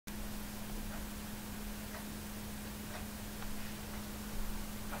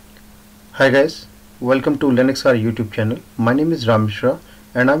Hi guys, welcome to LinuxR YouTube channel. My name is Ram Mishra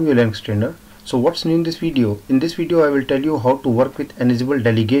and I'm your Linux trainer. So what's new in this video? In this video I will tell you how to work with Ansible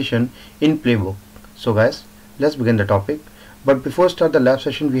Delegation in Playbook. So guys, let's begin the topic. But before start the lab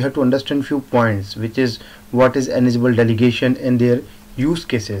session, we have to understand few points, which is what is Ansible Delegation and their use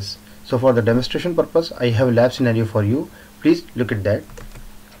cases. So for the demonstration purpose, I have a lab scenario for you. Please look at that.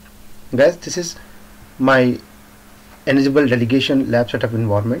 Guys, this is my Ansible Delegation lab setup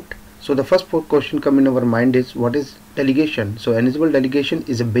environment. So the first question come in our mind is, what is delegation? So Ansible Delegation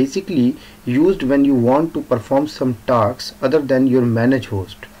is basically used when you want to perform some tasks other than your managed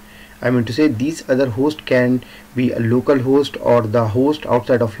host. I mean to say, these other host can be a local host or the host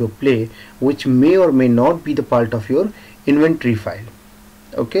outside of your play, which may or may not be the part of your inventory file.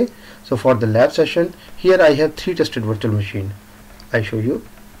 Okay, so for the lab session, here I have 3 tested virtual machine. I show you.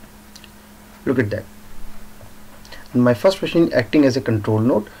 Look at that. My first machine acting as a control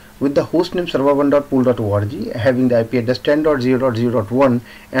node with the hostname server1.pool.org, having the IP address 10.0.0.1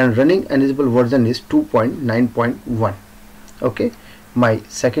 and running Ansible version is 2.9.1. okay, my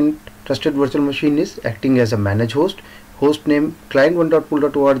second trusted virtual machine is acting as a managed host, hostname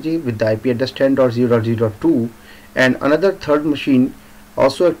client1.pool.org with the IP address 10.0.0.2, and another third machine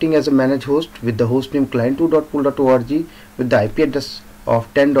also acting as a managed host with the hostname client2.pool.org with the IP address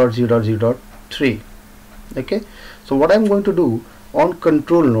of 10.0.0.3. okay, so what I'm going to do on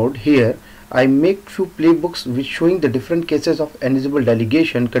control node, here I make few playbooks which showing the different cases of Ansible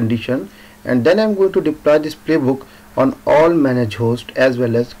Delegation condition, and then I'm going to deploy this playbook on all managed host as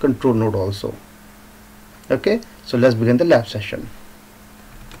well as control node also. Okay, so let's begin the lab session.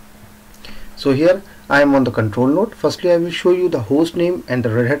 So here I am on the control node. Firstly I will show you the host name and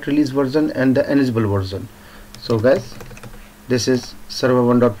the Red Hat release version and the Ansible version. So guys, this is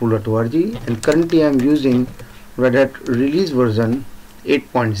server1.pool.org and currently I am using Red Hat release version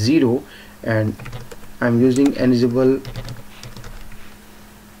 8.0 and I'm using Ansible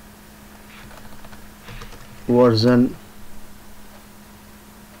version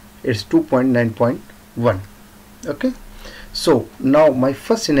is 2.9.1. okay, so now my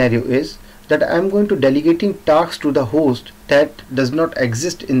first scenario is that I'm going to delegating tasks to the host that does not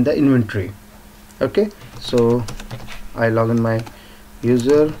exist in the inventory. Okay, so I log in my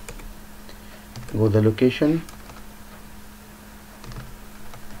user, go the location,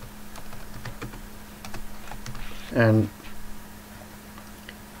 and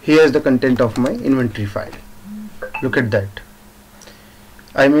here is the content of my inventory file. Look at that.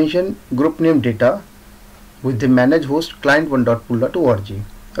 I mention group name data with the managed host client1.pool.org.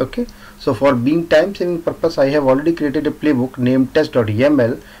 okay, so for being time saving purpose, I have already created a playbook named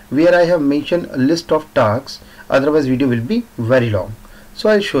test.yml where I have mentioned a list of tasks, otherwise video will be very long. So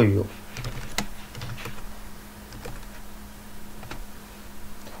I'll show you.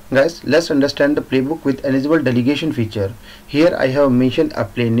 Guys, let's understand the playbook with Ansible Delegation feature. Here I have mentioned a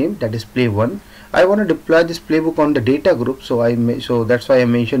play name, that is play1. I want to deploy this playbook on the data group, so that's why I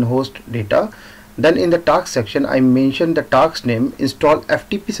mentioned host data. Then in the task section I mentioned the task name, install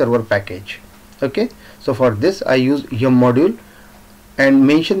FTP server package. Okay, so for this I use yum module and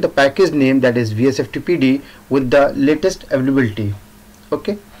mention the package name, that is vsftpd with the latest availability.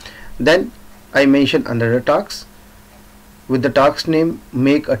 Okay, then I mention another task with the task name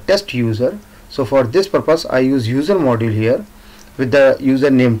make a test user. So for this purpose I use user module here with the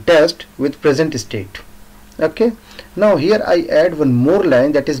username test with present state. Okay, now here I add one more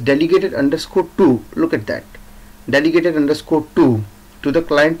line, that is delegated underscore 2. Look at that, delegated underscore 2 to the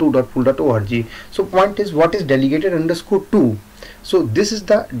client2.pool.org. so point is, what is delegated underscore 2? So this is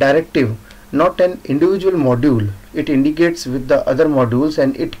the directive, not an individual module. It indicates with the other modules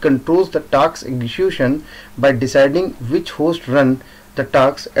and it controls the task execution by deciding which host run the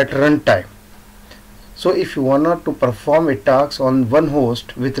tasks at runtime. So if you want to perform a task on one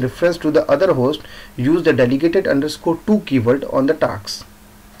host with reference to the other host, use the delegated underscore 2 keyword on the tasks.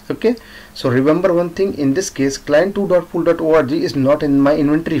 Okay, so remember one thing, in this case client2.pool.org is not in my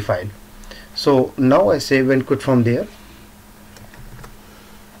inventory file. So now I save and quit from there.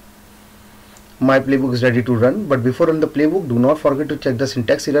 My playbook is ready to run, but before run the playbook, do not forget to check the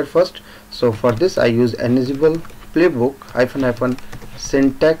syntax error first. So for this I use Ansible playbook --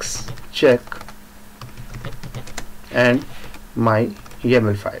 syntax check and my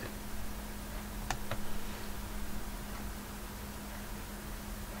YAML file.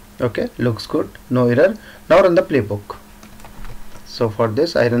 Okay, looks good, no error. Now run the playbook. So for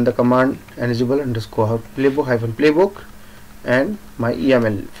this I run the command Ansible underscore playbook -playbook and my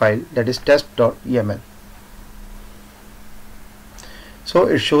YAML file, that is test.yml. So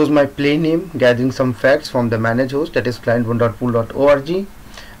it shows my play name gathering some facts from the managed host, that is client1.pool.org.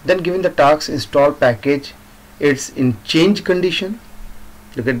 Then given the task install package, it's in change condition.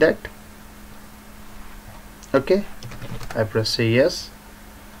 Look at that. Okay, I press say yes.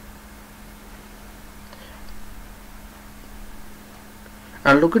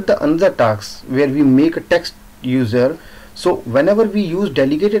 And look at the another task where we make a text user. So whenever we use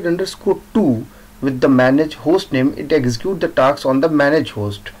delegated underscore to with the manage host name, it executes the task on the manage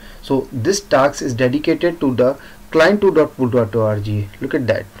host. So this task is dedicated to the client2.pool.org. Look at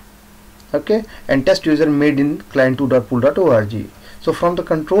that. Okay, and test user made in client2.pool.org. So from the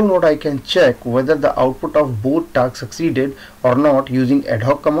control node I can check whether the output of both tasks succeeded or not using ad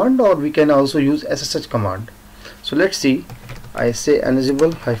hoc command, or we can also use SSH command. So let's see. I say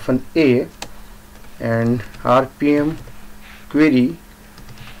Ansible -a and RPM query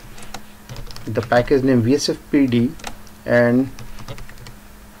the package name vsfpd and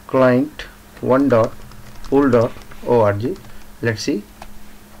client1.pool.org. let's see.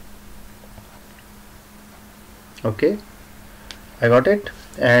 Okay, I got it.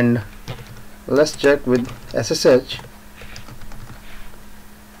 And let's check with SSH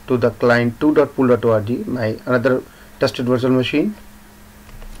to the client2.pool.org, my another tested virtual machine.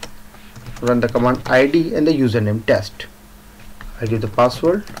 Run the command id and the username test. I give the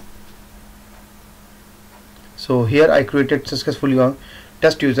password. So here I created successfully on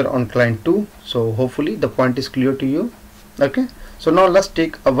test user on client 2. So hopefully the point is clear to you. Okay, so now let's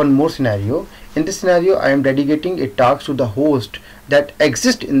take one more scenario. In this scenario I am dedicating a task to the host that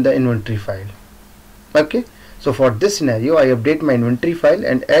exists in the inventory file. Okay, so for this scenario I update my inventory file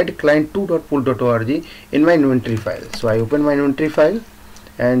and add client2.pool.org in my inventory file. So I open my inventory file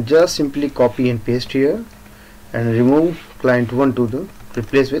and just simply copy and paste here and remove client1 to the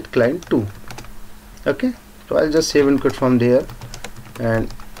replace with client2. Okay, so I'll just save and quit from there,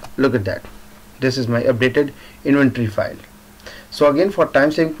 and look at that. This is my updated inventory file. So again, for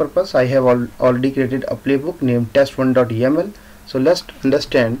time saving purpose, I have already created a playbook named test1.yaml. So let's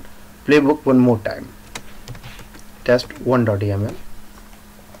understand playbook one more time. Test1.yaml.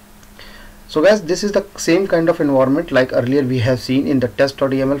 So guys, this is the same kind of environment like earlier we have seen in the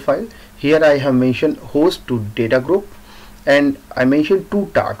test.yaml file. Here I have mentioned host to data group, and I mentioned two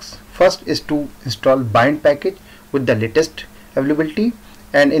tasks. First is to install bind package with the latest availability,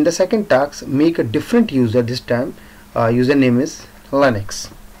 and in the second task make a different user. This time username is Linux.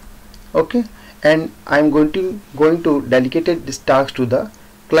 Okay, and I'm going to delegate this task to the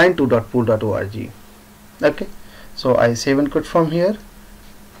client2.pool.org. Okay, so I save and quit from here,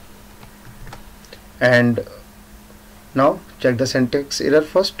 and now check the syntax error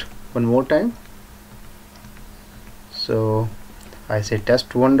first one more time. So I say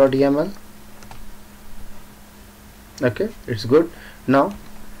test1.yaml. Okay, it's good. Now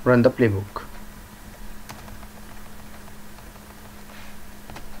run the playbook.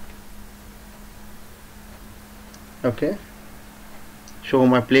 Okay, show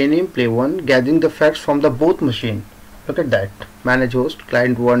my play name play1, gathering the facts from the both machine. Look at that, manage host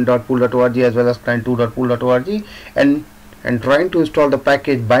client1.pool.org as well as client2.pool.org, and trying to install the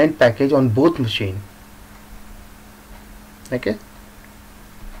package bind package on both machine. Okay,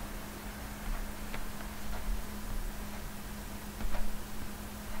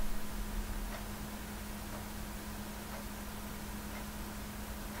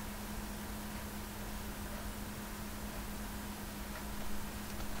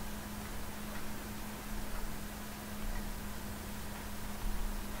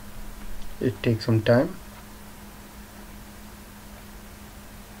 it takes some time.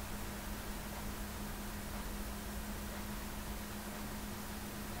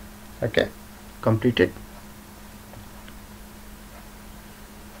 Okay, completed.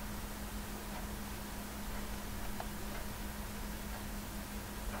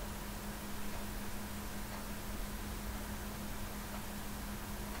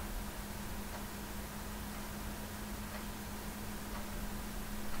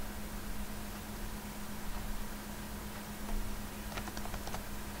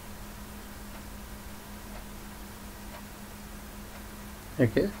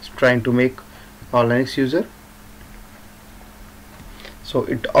 Okay, it's trying to make a Linux user. So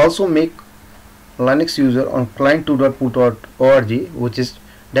it also make Linux user on client2.pool.org, which is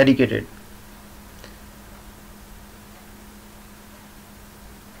dedicated.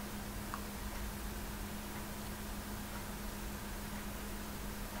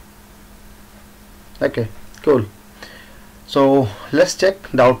 Okay, cool. So let's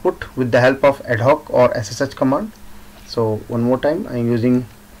check the output with the help of ad hoc or SSH command. So one more time, I am using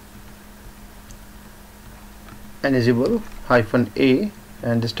Ansible -a,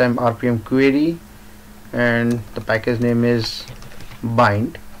 and this time RPM query, and the package name is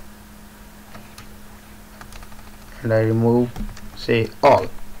bind. and I remove say all.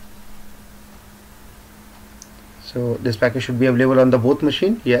 So this package should be available on the both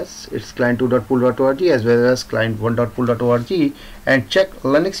machine. Yes, it's client2.pool.org as well as client1.pool.org, and check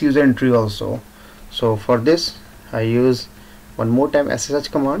Linux user entry also. So for this I use one more time SSH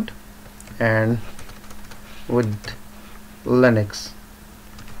command, and with Linux,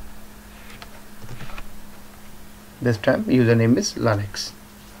 this time username is Linux.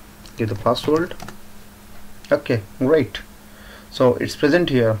 Give the password. Okay, great. So it's present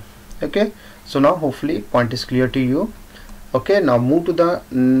here. Okay, so now hopefully point is clear to you. Okay, now move to the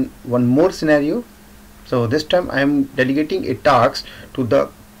one more scenario. So this time I am delegating a task to the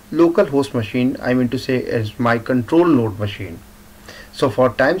local host machine, I mean to say is my control node machine. So for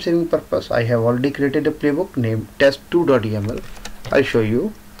time saving purpose I have already created a playbook named test2.yml. I'll show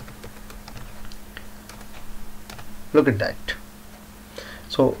you. Look at that.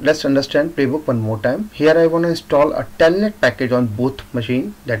 So let's understand playbook one more time. Here I want to install a telnet package on both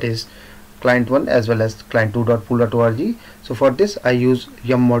machine, that is client1 as well as client2.pool.org. So for this I use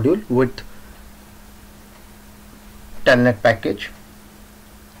yum module with telnet package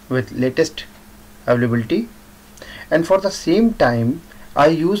with latest availability, and for the same time I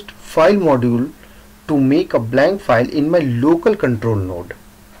used file module to make a blank file in my local control node.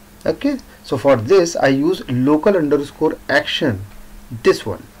 Okay, so for this I use local underscore action, this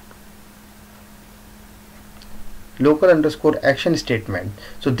one, local underscore action statement.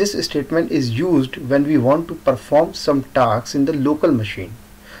 So this statement is used when we want to perform some tasks in the local machine.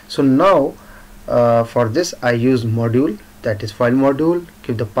 So now for this I use module, that is file module.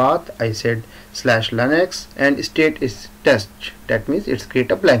 Give the path, I said /linux, and state is test, that means it's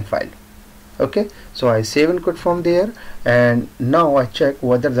create a blank file. Okay, so I save and quit from there, and now I check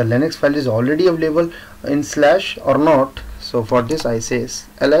whether the Linux file is already available in / or not. So for this I say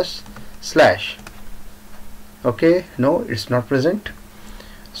ls/. Okay, no, it's not present.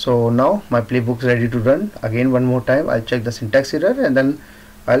 So now my playbook is ready to run. Again one more time I'll check the syntax error and then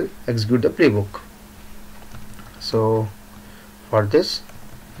I'll execute the playbook. So for this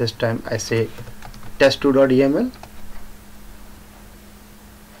time I say test2.yml.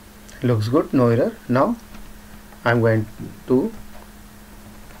 Looks good, no error. Now I'm going to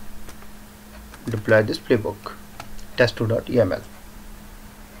deploy this playbook test2.yml.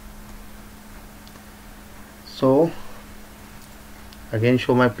 So again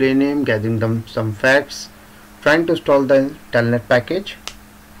show my play name, gathering them some facts, trying to install the telnet package,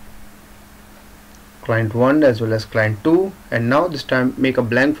 client 1 as well as client 2, and now this time make a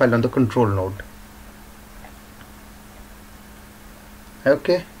blank file on the control node.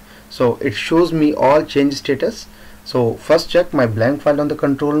 Okay, so it shows me all change status. So first check my blank file on the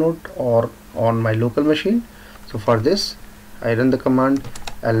control node or on my local machine. So for this I run the command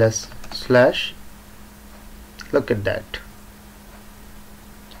ls/. Look at that.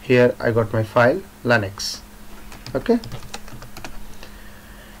 Here I got my file Linux. Okay,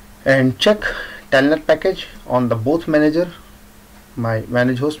 and check telnet package on the both manager, my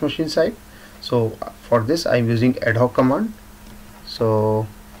manage host machine side. So for this I'm using ad hoc command, so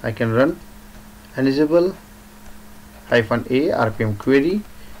I can run Ansible -a rpm query,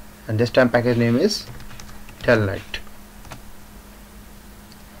 and this time package name is telnet.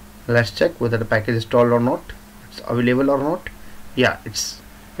 Let's check whether the package is installed or not, it's available or not. Yeah, it's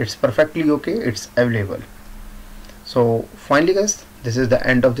perfectly okay, it's available. So finally guys, this is the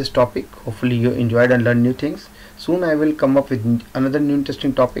end of this topic. Hopefully you enjoyed and learned new things. Soon I will come up with another new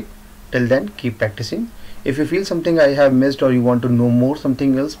interesting topic. Till then, keep practicing. If you feel something I have missed or you want to know more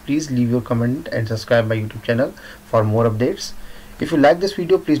something else, please leave your comment and subscribe my YouTube channel for more updates. If you like this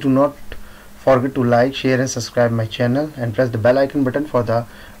video, please do not forget to like, share and subscribe my channel and press the bell icon button for the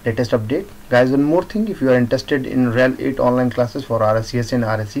latest update. Guys, one more thing, if you are interested in Rel 8 online classes for RSCS and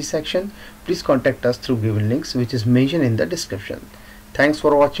RSC section, please contact us through given links which is mentioned in the description. Thanks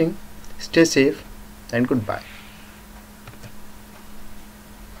for watching, stay safe and goodbye.